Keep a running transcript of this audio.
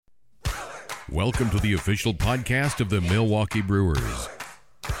Welcome to the official podcast of the Milwaukee Brewers.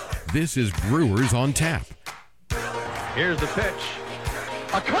 This is Brewers on Tap. Here's the pitch.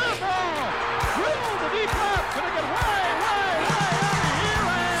 A curveball! Drilled to deep left. Gonna get way out of here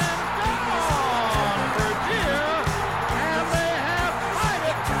and gone for deer. And they have tied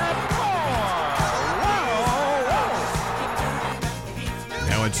it at 4. Wow!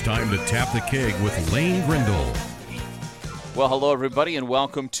 Now it's time to tap the keg with Lane Grindle. Well, hello, everybody, and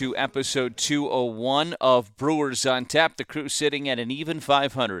welcome to episode 201 of Brewers on Tap. The crew sitting at an even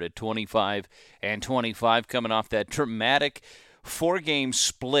 500 at 25-25, coming off that dramatic four-game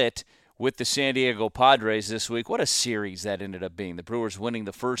split with the San Diego Padres this week. What a series that ended up being. The Brewers winning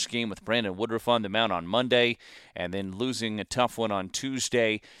the first game with Brandon Woodruff on the mound on Monday, and then losing a tough one on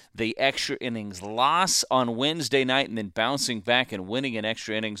Tuesday. The extra innings loss on Wednesday night, and then bouncing back and winning in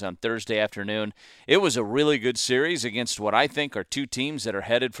extra innings on Thursday afternoon. It was a really good series against what I think are two teams that are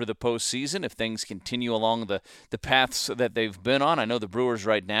headed for the postseason if things continue along the paths that they've been on. I know the Brewers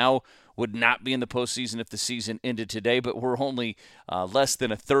right now would not be in the postseason if the season ended today, but we're only less than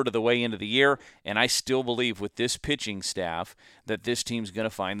a third of the way into the year, and I still believe with this pitching staff that this team's going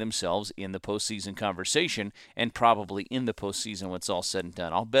to find themselves in the postseason conversation and probably in the postseason when it's all said and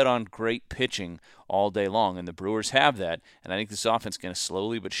done. I'll bet on great pitching all day long, and the Brewers have that, and I think this offense is going to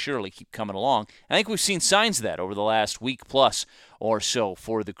slowly but surely keep coming along. I think we've seen signs of that over the last week plus or so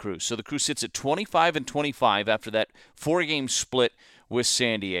for the Crew. So the Crew sits at 25-25 after that four-game split with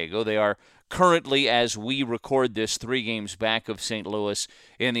San Diego. They are currently, as we record this, 3 games back of St. Louis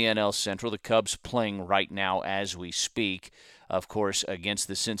in the NL Central. The Cubs playing right now as we speak, of course, against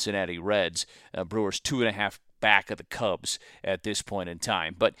the Cincinnati Reds. Brewers 2.5 back of the Cubs at this point in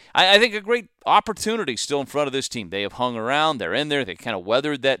time. But I think a great opportunity still in front of this team. They have hung around. They're in there. They kind of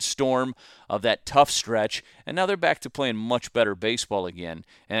weathered that storm of that tough stretch, and now they're back to playing much better baseball again,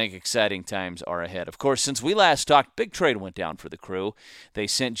 and I think exciting times are ahead. Of course, since we last talked, big trade went down for the Crew. They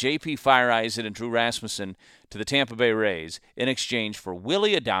sent J.P. Feyereisen and Drew Rasmussen to the Tampa Bay Rays in exchange for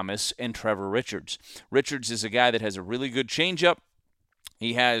Willy Adames and Trevor Richards. Richards is a guy that has a really good changeup.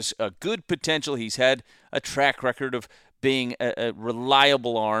 He has a good potential. He's had a track record of being a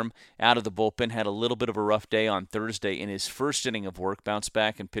reliable arm out of the bullpen. Had a little bit of a rough day on Thursday in his first inning of work. Bounced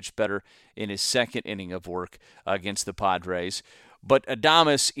back and pitched better in his second inning of work against the Padres. But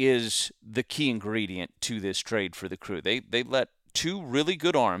Adames is the key ingredient to this trade for the Crew. They let two really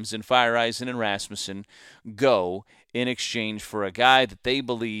good arms in Feyereisen and Rasmussen go in exchange for a guy that they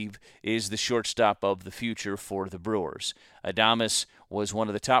believe is the shortstop of the future for the Brewers. Adames was one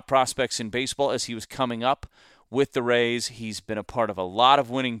of the top prospects in baseball as he was coming up with the Rays. He's been a part of a lot of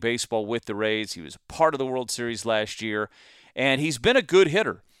winning baseball with the Rays. He was part of the World Series last year, and he's been a good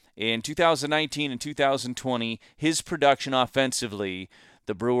hitter. In 2019 and 2020, his production offensively,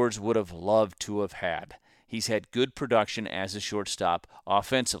 the Brewers would have loved to have had. He's had good production as a shortstop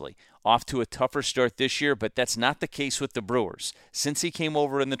offensively. Off to a tougher start this year, but that's not the case with the Brewers. Since he came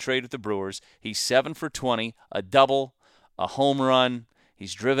over in the trade with the Brewers, he's 7 for 20, a double, a home run.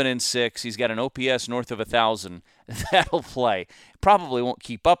 He's driven in 6. He's got an OPS north of 1,000. That'll play. Probably won't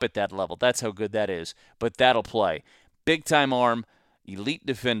keep up at that level. That's how good that is, but that'll play. Big-time arm, elite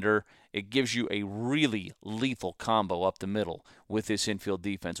defender. It gives you a really lethal combo up the middle with this infield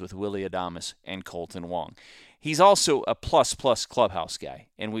defense with Willy Adames and Kolten Wong. He's also a plus-plus clubhouse guy,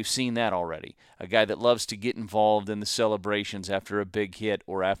 and we've seen that already. A guy that loves to get involved in the celebrations after a big hit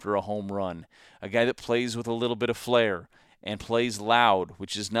or after a home run. A guy that plays with a little bit of flair and plays loud,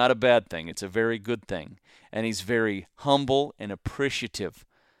 which is not a bad thing. It's a very good thing. And he's very humble and appreciative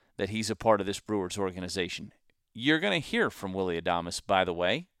that he's a part of this Brewers organization. You're going to hear from Willy Adames, by the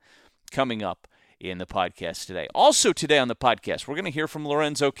way, coming up in the podcast today. Also today on the podcast, we're going to hear from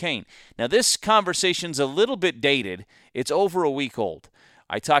Lorenzo Cain. Now, this conversation's a little bit dated. It's over a week old.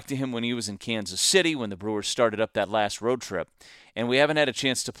 I talked to him when he was in Kansas City when the Brewers started up that last road trip, and we haven't had a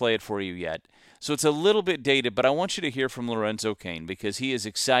chance to play it for you yet. So it's a little bit dated, but I want you to hear from Lorenzo Cain because he is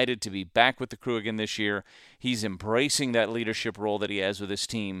excited to be back with the Crew again this year. He's embracing that leadership role that he has with his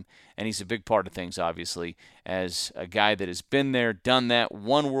team, and he's a big part of things, obviously, as a guy that has been there, done that,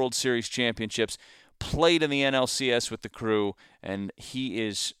 won World Series championships, played in the NLCS with the Crew, and he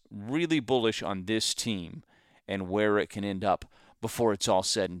is really bullish on this team and where it can end up before it's all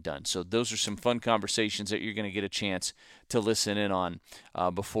said and done. So those are some fun conversations that you're going to get a chance to listen in on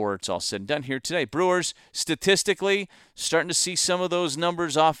before it's all said and done here today. Brewers, statistically, starting to see some of those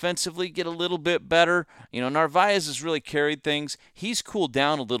numbers offensively get a little bit better. You know, Narvaez has really carried things. He's cooled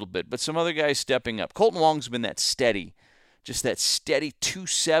down a little bit, but some other guys stepping up. Kolten Wong's been that steady, just that steady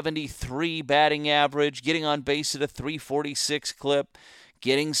 273 batting average, getting on base at a 346 clip.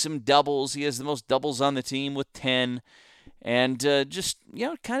 getting some doubles. He has the most doubles on the team with 10. And just,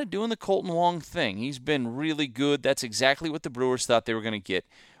 kind of doing the Colton Wong thing. He's been really good. That's exactly what the Brewers thought they were going to get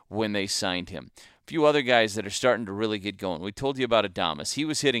when they signed him. A few other guys that are starting to really get going. We told you about Adames. He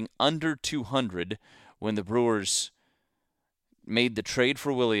was hitting under 200 when the Brewers made the trade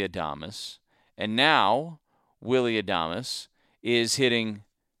for Willy Adames. And now Willy Adames is hitting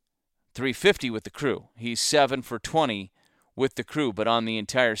 350 with the Crew. He's 7 for 20 with the Crew. But on the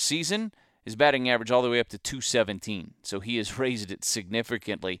entire season, his batting average all the way up to 217. So he has raised it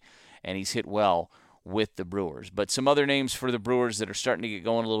significantly, and he's hit well with the Brewers. But some other names for the Brewers that are starting to get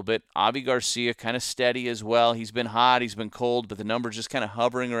going a little bit. Avi Garcia, kind of steady as well. He's been hot, he's been cold, but the numbers just kind of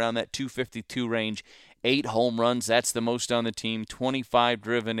hovering around that 252 range. 8 home runs, that's the most on the team. 25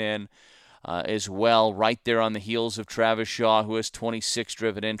 driven in as well, right there on the heels of Travis Shaw, who has 26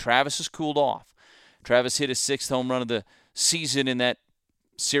 driven in. Travis has cooled off. Travis hit his 6th home run of the season in that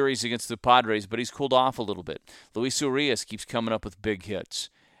series against the Padres, but he's cooled off a little bit. Luis Urias keeps coming up with big hits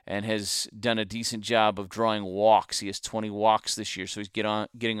and has done a decent job of drawing walks. He has 20 walks this year, so he's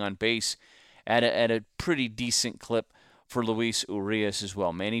getting on base at a pretty decent clip for Luis Urias as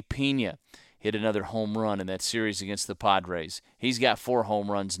well. Manny Pena hit another home run in that series against the Padres. He's got 4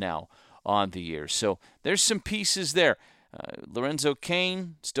 home runs now on the year. So there's some pieces there. Lorenzo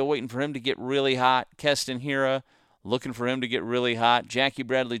Cain, still waiting for him to get really hot. Keston Hiura, looking for him to get really hot. Jackie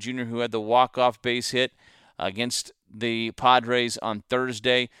Bradley Jr., who had the walk-off base hit against the Padres on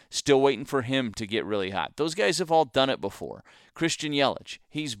Thursday, still waiting for him to get really hot. Those guys have all done it before. Christian Yelich,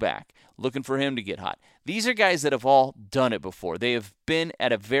 he's back, looking for him to get hot. These are guys that have all done it before. They have been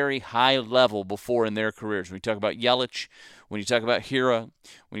at a very high level before in their careers. When you talk about Yelich, when you talk about Hiura,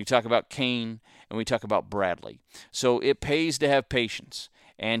 when you talk about Cain, and when you talk about Bradley. So it pays to have patience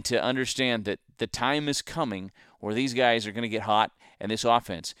and to understand that the time is coming where these guys are going to get hot and this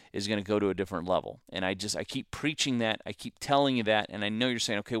offense is going to go to a different level. And I keep preaching that. I keep telling you that. And I know you're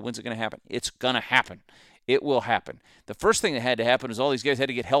saying, okay, when's it going to happen? It's going to happen. It will happen. The first thing that had to happen is all these guys had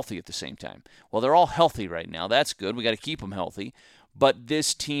to get healthy at the same time. Well, they're all healthy right now. That's good. We got to keep them healthy. But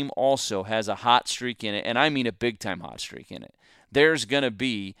this team also has a hot streak in it, and I mean a big-time hot streak in it. There's going to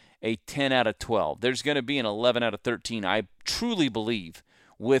be a 10 out of 12. There's going to be an 11 out of 13. I truly believe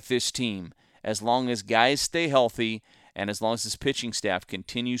with this team, as long as guys stay healthy and as long as this pitching staff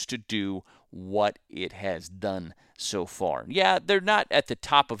continues to do what it has done so far. Yeah, they're not at the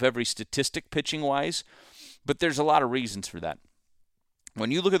top of every statistic pitching-wise, but there's a lot of reasons for that.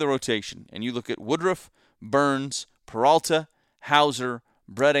 When you look at the rotation and you look at Woodruff, Burns, Peralta, Hauser,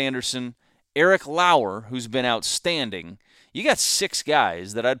 Brett Anderson, Eric Lauer, who's been outstanding, you got 6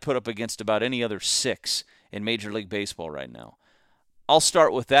 guys that I'd put up against about any other 6 in Major League Baseball right now. I'll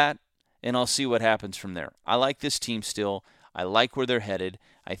start with that, and I'll see what happens from there. I like this team still. I like where they're headed.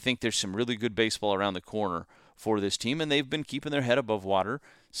 I think there's some really good baseball around the corner for this team, and they've been keeping their head above water,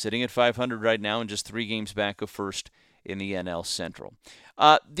 sitting at 500 right now and just 3 games back of first in the NL Central.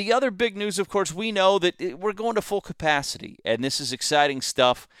 The other big news, of course, we know that we're going to full capacity, and this is exciting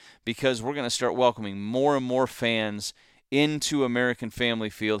stuff because we're going to start welcoming more and more fans into American Family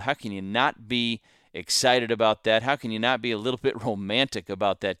Field. How can you not be excited about that? How can you not be a little bit romantic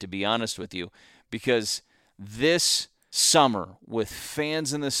about that, to be honest with you? Because this summer, with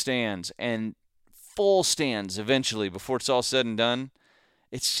fans in the stands and full stands eventually before it's all said and done,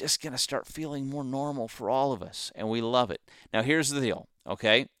 it's just going to start feeling more normal for all of us, and we love it. Now, here's the deal,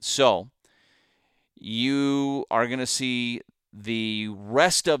 okay? So you are going to see the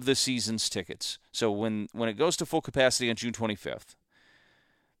rest of the season's tickets. So when it goes to full capacity on June 25th,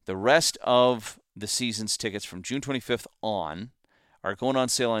 the rest of the season's tickets from June 25th on are going on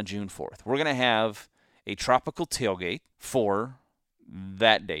sale on June 4th. We're going to have a tropical tailgate for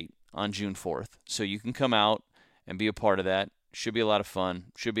that date on June 4th. So you can come out and be a part of that. Should be a lot of fun.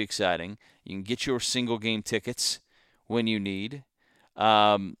 Should be exciting. You can get your single game tickets when you need.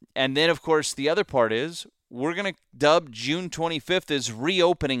 And then, of course, the other part is we're going to dub June 25th as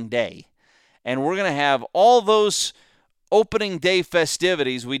reopening day. And we're going to have all those opening day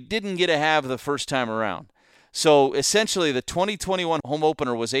festivities we didn't get to have the first time around. So essentially the 2021 home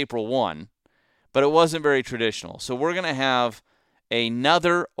opener was April 1, but it wasn't very traditional. So we're going to have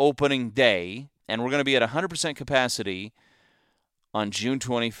another opening day, and we're going to be at 100% capacity on June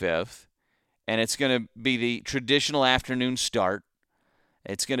 25th, and it's going to be the traditional afternoon start.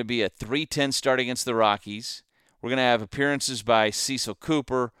 It's going to be a 3:10 start against the Rockies. We're going to have appearances by Cecil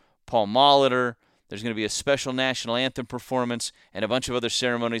Cooper, Paul Molitor. There's going to be a special national anthem performance and a bunch of other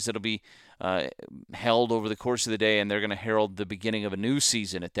ceremonies that will be held over the course of the day, and they're going to herald the beginning of a new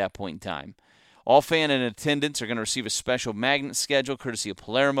season at that point in time. All fan in attendance are going to receive a special magnet schedule courtesy of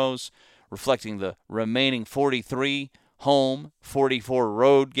Palermo's, reflecting the remaining 43 home, 44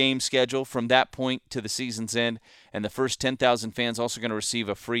 road game schedule from that point to the season's end. And the first 10,000 fans also going to receive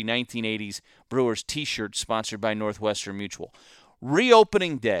a free 1980s Brewers t-shirt sponsored by Northwestern Mutual.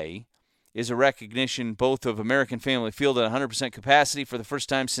 Reopening day is a recognition both of American Family Field at 100% capacity for the first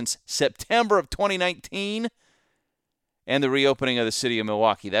time since September of 2019 and the reopening of the city of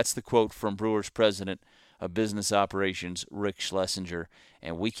Milwaukee. That's the quote from Brewers President of Business Operations, Rick Schlesinger,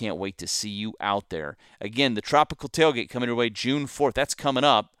 and we can't wait to see you out there. Again, the Tropical Tailgate coming your way June 4th. That's coming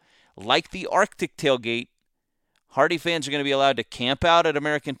up. Like the Arctic Tailgate, Hardy fans are going to be allowed to camp out at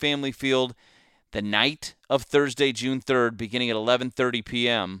American Family Field the night of Thursday, June 3rd, beginning at 11:30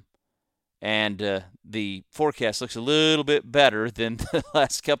 p.m., and the forecast looks a little bit better than the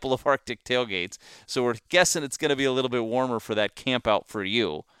last couple of Arctic tailgates. So we're guessing it's going to be a little bit warmer for that camp out for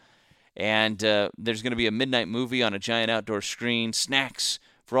you. And there's going to be a midnight movie on a giant outdoor screen, snacks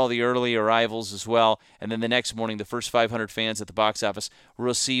for all the early arrivals as well. And then the next morning, the first 500 fans at the box office will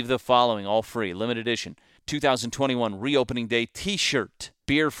receive the following, all free, limited edition, 2021 Reopening Day T-shirt,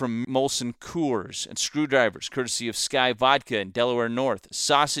 beer from Molson Coors, and screwdrivers courtesy of Sky Vodka in Delaware North,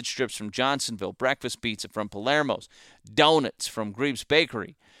 sausage strips from Johnsonville, breakfast pizza from Palermo's, donuts from Greaves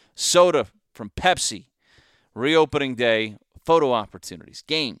Bakery, soda from Pepsi. Reopening Day, photo opportunities,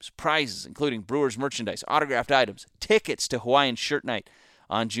 games, prizes, including Brewers merchandise, autographed items, tickets to Hawaiian Shirt Night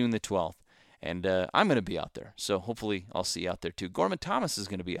on June the 12th. And I'm going to be out there, so hopefully I'll see you out there too. Gorman Thomas is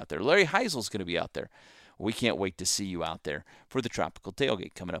going to be out there. Larry Heisel's going to be out there. We can't wait to see you out there for the Tropical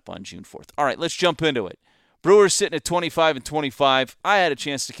Tailgate coming up on June 4th. All right, let's jump into it. Brewers sitting at 25-25. I had a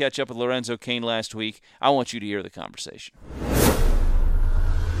chance to catch up with Lorenzo Cain last week. I want you to hear the conversation.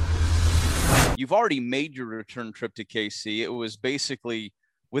 You've already made your return trip to KC. It was basically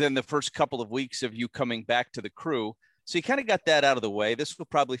within the first couple of weeks of you coming back to the Crew. So you kind of got that out of the way. This will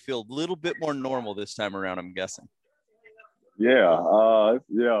probably feel a little bit more normal this time around, I'm guessing. Yeah,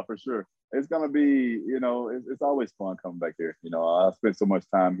 yeah, for sure. It's going to be, it's always fun coming back here. I spent so much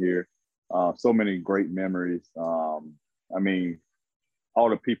time here, so many great memories. All the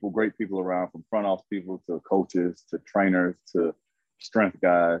people, great people around, from front office people to coaches to trainers to strength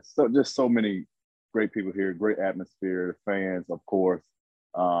guys. So just so many great people here, great atmosphere, fans, of course.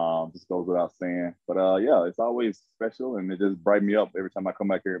 Just goes without saying. But, yeah, it's always special, and it just brightens me up every time I come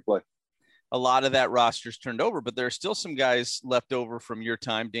back here and play. A lot of that roster's turned over, but there are still some guys left over from your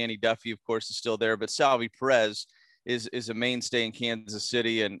time. Danny Duffy, of course, is still there, but Salvi Perez is a mainstay in Kansas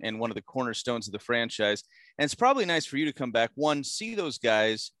City and one of the cornerstones of the franchise. And it's probably nice for you to come back, one, see those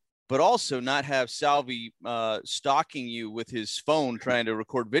guys, but also not have Salvi stalking you with his phone trying to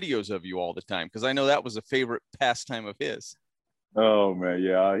record videos of you all the time, because I know that was a favorite pastime of his. Oh, man,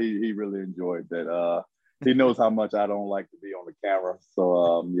 yeah, he really enjoyed that. He knows how much I don't like to be on the camera.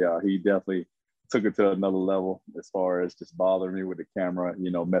 So, yeah, he definitely took it to another level as far as just bothering me with the camera,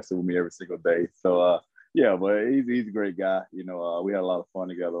 messing with me every single day. So, yeah, but he's a great guy. We had a lot of fun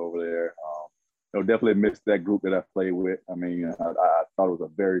together over there. Definitely missed that group that I played with. I thought it was a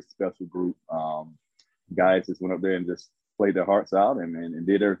very special group. Guys just went up there and just played their hearts out and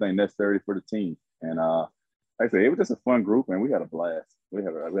did everything necessary for the team. And like I say, it was just a fun group, and we had a blast. We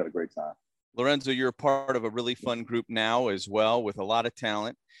had a great time. Lorenzo, you're a part of a really fun group now as well, with a lot of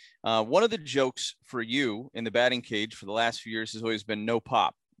talent. One of the jokes for you in the batting cage for the last few years has always been no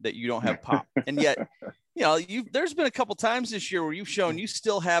pop, that you don't have pop. And yet, there's been a couple times this year where you've shown you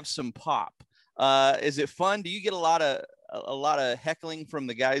still have some pop. Is it fun? Do you get a lot of heckling from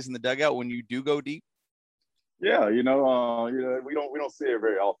the guys in the dugout when you do go deep? Yeah, we don't see it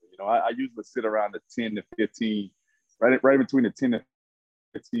very often. I usually sit around the 10 to 15, right between the 10 to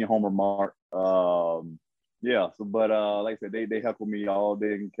 15 homer mark. But like I said, they heckle me all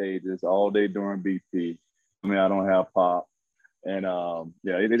day in cages, all day during BP. I don't have pop. And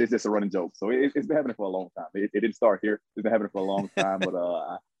it's just a running joke. So it's been happening for a long time. It didn't start here. It's been happening for a long time. But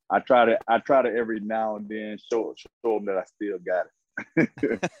I try to every now and then show them that I still got it.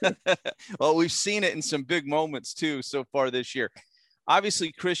 Well, we've seen it in some big moments too so far this year.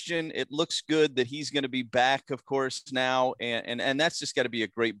 Obviously, Christian, it looks good that he's going to be back, of course, now, and that's just got to be a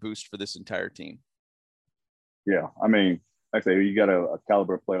great boost for this entire team. Yeah, like I say, you got a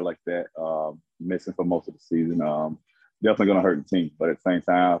caliber player like that missing for most of the season. Definitely going to hurt the team, but at the same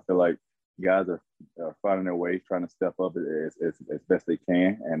time, I feel like guys are finding their way, trying to step up as best they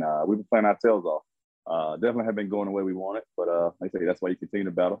can, and we've been playing our tails off. Definitely have been going the way we want it, but like I say, that's why you continue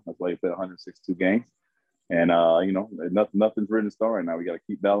to battle. That's why you play 162 games. And, nothing's written in stone right now. We got to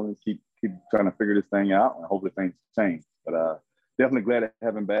keep battling, keep trying to figure this thing out, and hopefully things change. But definitely glad to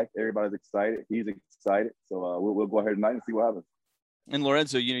have him back. Everybody's excited. He's excited. So we'll go ahead tonight and see what happens. And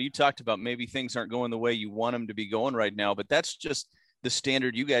Lorenzo, you talked about maybe things aren't going the way you want them to be going right now, but that's just the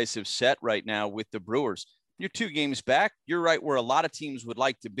standard you guys have set right now with the Brewers. You're 2 games back. You're right where a lot of teams would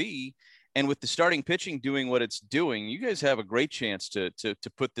like to be. And with the starting pitching doing what it's doing, you guys have a great chance to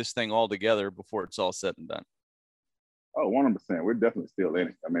put this thing all together before it's all said and done. Oh, 100%. We're definitely still in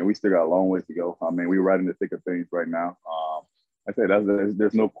it. I mean, we still got a long ways to go. I mean, we're right in the thick of things right now. I say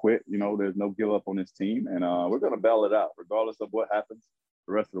there's no quit. There's no give up on this team, and we're going to battle it out regardless of what happens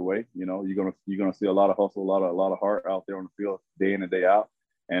the rest of the way. You're gonna see a lot of hustle, a lot of heart out there on the field day in and day out.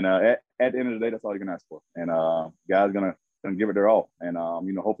 And at the end of the day, that's all you can ask for. And guys gonna give it their all. And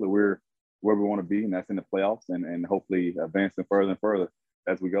hopefully we're where we want to be, and that's in the playoffs, and hopefully advancing further and further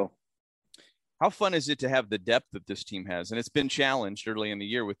as we go. How fun is it to have the depth that this team has? And it's been challenged early in the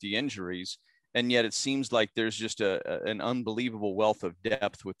year with the injuries, and yet it seems like there's just an unbelievable wealth of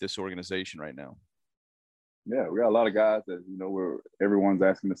depth with this organization right now. Yeah, we got a lot of guys that, everyone's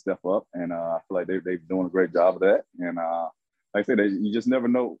asking to step up, and I feel like they're doing a great job of that. And like I said, you just never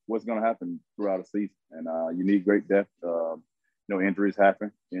know what's going to happen throughout a season, and you need great depth. Injuries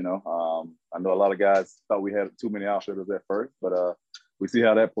happen. I know a lot of guys thought we had too many outfielders at first, but we see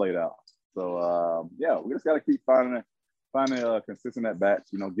how that played out. So we just got to keep finding consistent at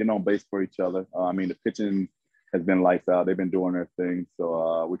bats. Getting on base for each other. The pitching has been lights out. They've been doing their thing.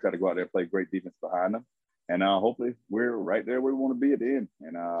 So we try to go out there and play great defense behind them, and hopefully we're right there where we want to be at the end.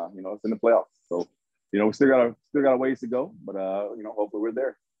 And it's in the playoffs. So we still got a ways to go, but hopefully we're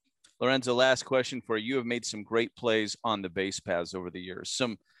there. Lorenzo, last question for you. You have made some great plays on the base paths over the years.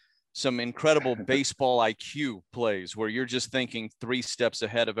 Some incredible baseball IQ plays where you're just thinking 3 steps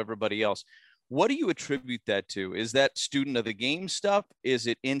ahead of everybody else. What do you attribute that to? Is that student of the game stuff? Is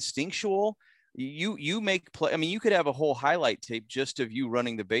it instinctual? You make play. I mean, you could have a whole highlight tape just of you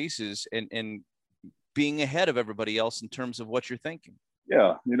running the bases and being ahead of everybody else in terms of what you're thinking.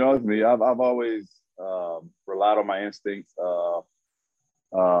 Yeah, it's me. I've always relied on my instincts.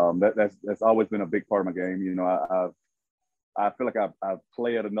 That's always been a big part of my game. I feel like I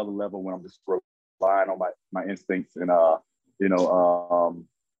play at another level when I'm just relying on my instincts and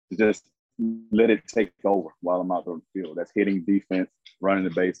just let it take over while I'm out there on the field. That's hitting, defense, running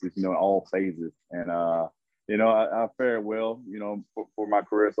the bases, in all phases. And I fared well, for my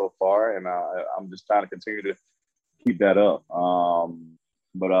career so far, and I'm just trying to continue to keep that up.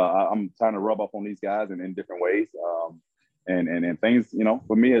 But I'm trying to rub up on these guys in different ways. And things,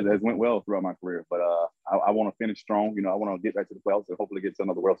 for me, has went well throughout my career. But I want to finish strong. I want to get back to the playoffs and hopefully get to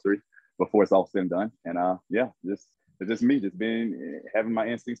another World Series before it's all said and done. And it's just me, just having my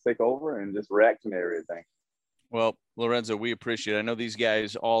instincts take over and just reacting to everything. Well, Lorenzo, we appreciate it. I know these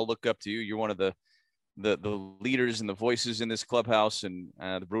guys all look up to you. You're one of the leaders and the voices in this clubhouse, and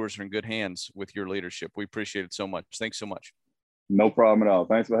the Brewers are in good hands with your leadership. We appreciate it so much. Thanks so much. No problem at all.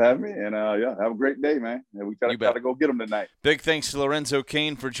 Thanks for having me. And, have a great day, man. And we got to go get them tonight. Big thanks to Lorenzo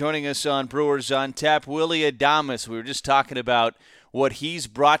Cain for joining us on Brewers on Tap. Willy Adames, we were just talking about what he's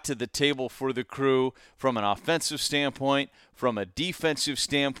brought to the table for the Crew from an offensive standpoint, from a defensive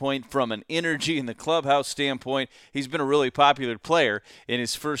standpoint, from an energy in the clubhouse standpoint. He's been a really popular player in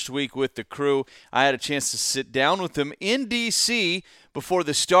his first week with the Crew. I had a chance to sit down with him in D.C. before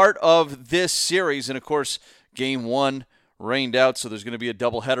the start of this series. And, of course, Game 1 rained out, so there's going to be a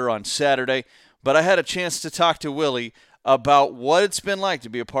doubleheader on Saturday. But I had a chance to talk to Willy about what it's been like to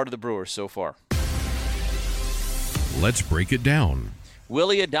be a part of the Brewers so far. Let's break it down.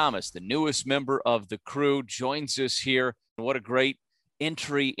 Willy Adames, the newest member of the Crew, joins us here. What a great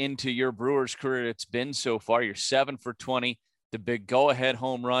entry into your Brewers career it's been so far. You're 7 for 20, the big go-ahead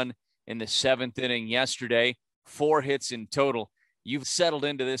home run in the 7th inning yesterday, 4 hits in total. You've settled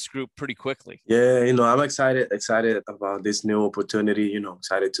into this group pretty quickly. Yeah, I'm excited about this new opportunity,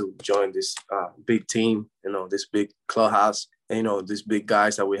 excited to join this big team, this big clubhouse, and, these big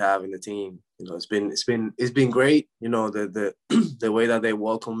guys that we have in the team. It's been great, the the way that they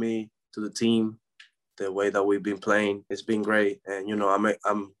welcome me to the team, the way that we've been playing, it's been great. And,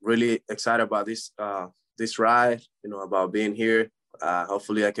 I'm really excited about this ride, about being here.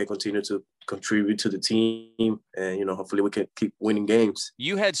 Hopefully I can continue to contribute to the team, and hopefully we can keep winning games.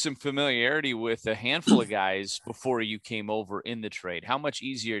 You had some familiarity with a handful of guys before you came over in the trade. How much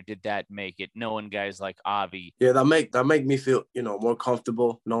easier did that make it, knowing guys like Avi? Yeah, that make me feel more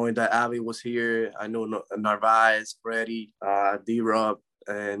comfortable knowing that Avi was here. I know Narvaez, Freddie, D-Rob,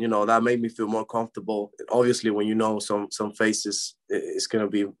 and that made me feel more comfortable. Obviously, when some faces, it's gonna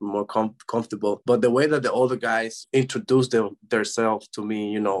be more comfortable. But the way that the older guys introduce themselves to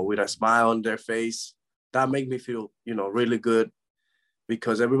me, with a smile on their face, that made me feel really good.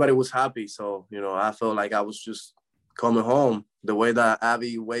 because everybody was happy. So, you know, I felt like I was just coming home. The way that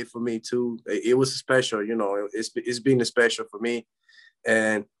Abby waited for me too, it was special. You know, it's been special for me.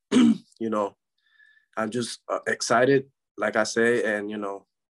 And, you know, I'm just excited, like I say, and, you know,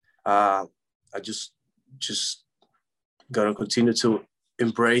 I just gonna continue to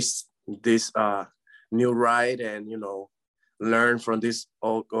embrace this new ride and, you know, learn from this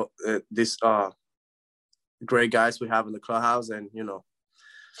great guys we have in the clubhouse, and, you know,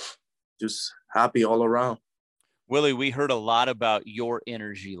 just happy all around. Willie, we heard a lot about your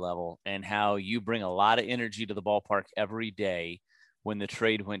energy level and how you bring a lot of energy to the ballpark every day. When the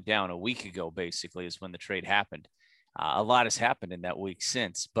trade went down a week ago, basically, is when the trade happened. A lot has happened in that week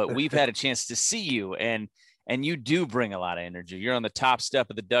since, but we've had a chance to see you, and you do bring a lot of energy. You're on the top step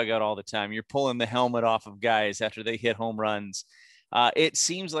of the dugout all the time. You're pulling the helmet off of guys after they hit home runs. It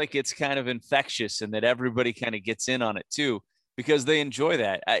seems like it's kind of infectious, and that everybody kind of gets in on it too, because they enjoy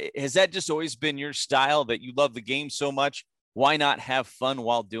that. Has that just always been your style, that you love the game so much? Why not have fun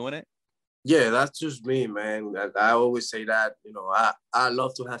while doing it? Yeah, that's just me, man. I always say that, you know, I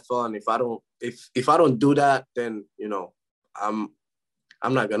love to have fun. If I don't do that, then, you know, I'm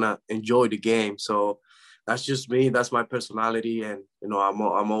not gonna enjoy the game. So that's just me. That's my personality, and, you know,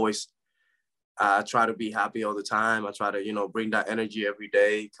 I'm always I try to be happy all the time. I try to, you know, bring that energy every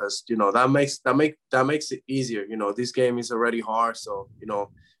day, because, you know, that makes it easier. You know, this game is already hard, so, you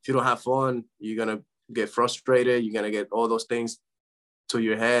know, if you don't have fun, you're gonna get frustrated. You're gonna get all those things to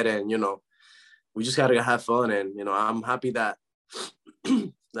your head, and, you know, we just gotta have fun. And, you know, I'm happy that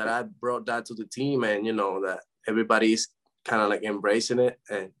that I brought that to the team, and, you know, that everybody's kind of like embracing it.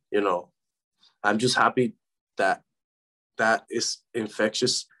 And, you know, I'm just happy that that is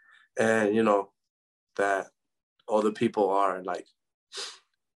infectious, and, you know, that all the people are like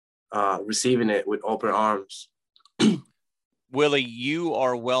receiving it with open arms. Willie, you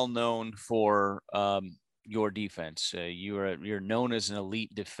are well known for your defense. You're known as an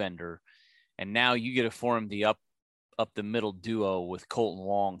elite defender. And now you get to form the up the middle duo with Colton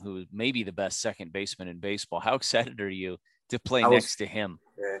Wong, who may be the best second baseman in baseball. How excited are you to play next to him?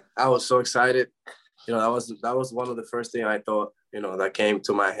 Yeah, I was so excited. You know, that was one of the first things I thought, you know, that came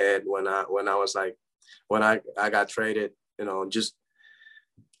to my head when I got traded. You know, just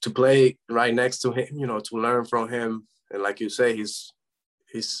to play right next to him, you know, to learn from him. And like you say, he's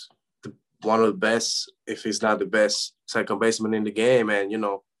one of the best, if he's not the best, second baseman in the game. And, you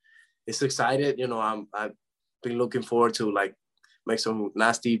know, it's excited. You know, I've been looking forward to, like, make some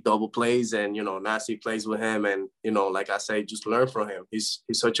nasty double plays and, you know, nasty plays with him. And, you know, like I say, just learn from him. He's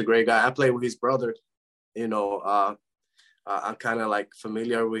such a great guy. I play with his brother. You know, I'm kind of like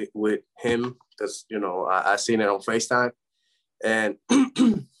familiar with him because, you know, I seen it on FaceTime. And,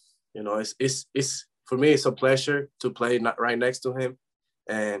 you know, it's for me, it's a pleasure to play right next to him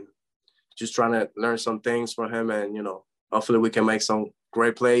and just trying to learn some things from him. And, you know, hopefully we can make some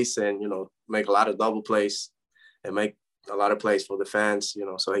great plays and, you know, make a lot of double plays and make a lot of plays for the fans, you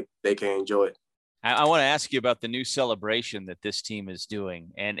know, so they can enjoy it. I want to ask you about the new celebration that this team is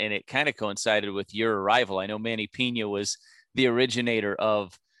doing. And it kind of coincided with your arrival. I know Manny Pena was the originator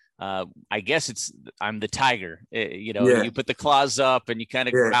of, I guess I'm the Tiger, you know, You put the claws up and you kind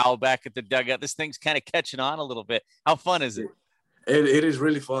of growl back at the dugout. This thing's kind of catching on a little bit. How fun is it? It is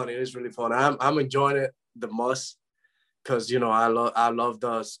really fun. It is really fun. I'm enjoying it the most. Because, you know, I love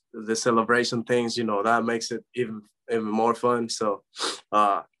the celebration things, you know, that makes it even more fun. So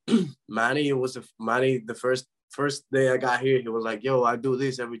Manny the first day I got here, he was like, yo, I do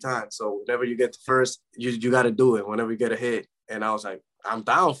this every time. So whenever you get the first, you got to do it whenever you get a hit. And I was like, I'm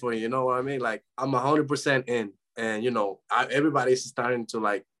down for you, you know what I mean? Like, I'm 100% in. And, you know, everybody's starting to,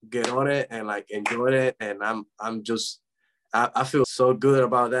 like, get on it and, like, enjoy it. And I feel so good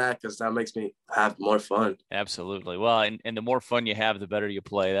about that because that makes me have more fun. Absolutely. Well, and the more fun you have, the better you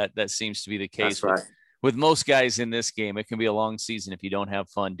play. That seems to be the case. That's right. With most guys in this game. It can be a long season if you don't have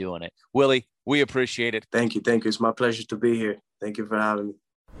fun doing it. Willie, we appreciate it. Thank you. It's my pleasure to be here. Thank you for having me.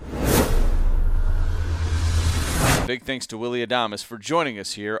 Big thanks to Willie Adames for joining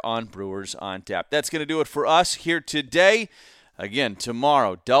us here on Brewers on Tap. That's going to do it for us here today. Again,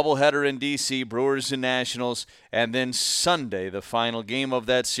 tomorrow, doubleheader in D.C., Brewers and Nationals, and then Sunday, the final game of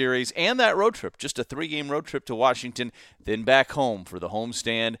that series and that road trip, just a 3-game road trip to Washington, then back home for the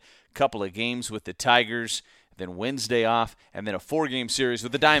homestand, couple of games with the Tigers, then Wednesday off, and then a 4-game series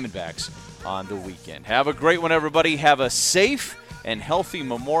with the Diamondbacks on the weekend. Have a great one, everybody. Have a safe and healthy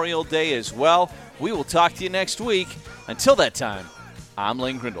Memorial Day as well. We will talk to you next week. Until that time, I'm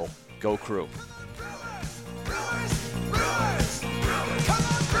Lane Grindle. Go Crew.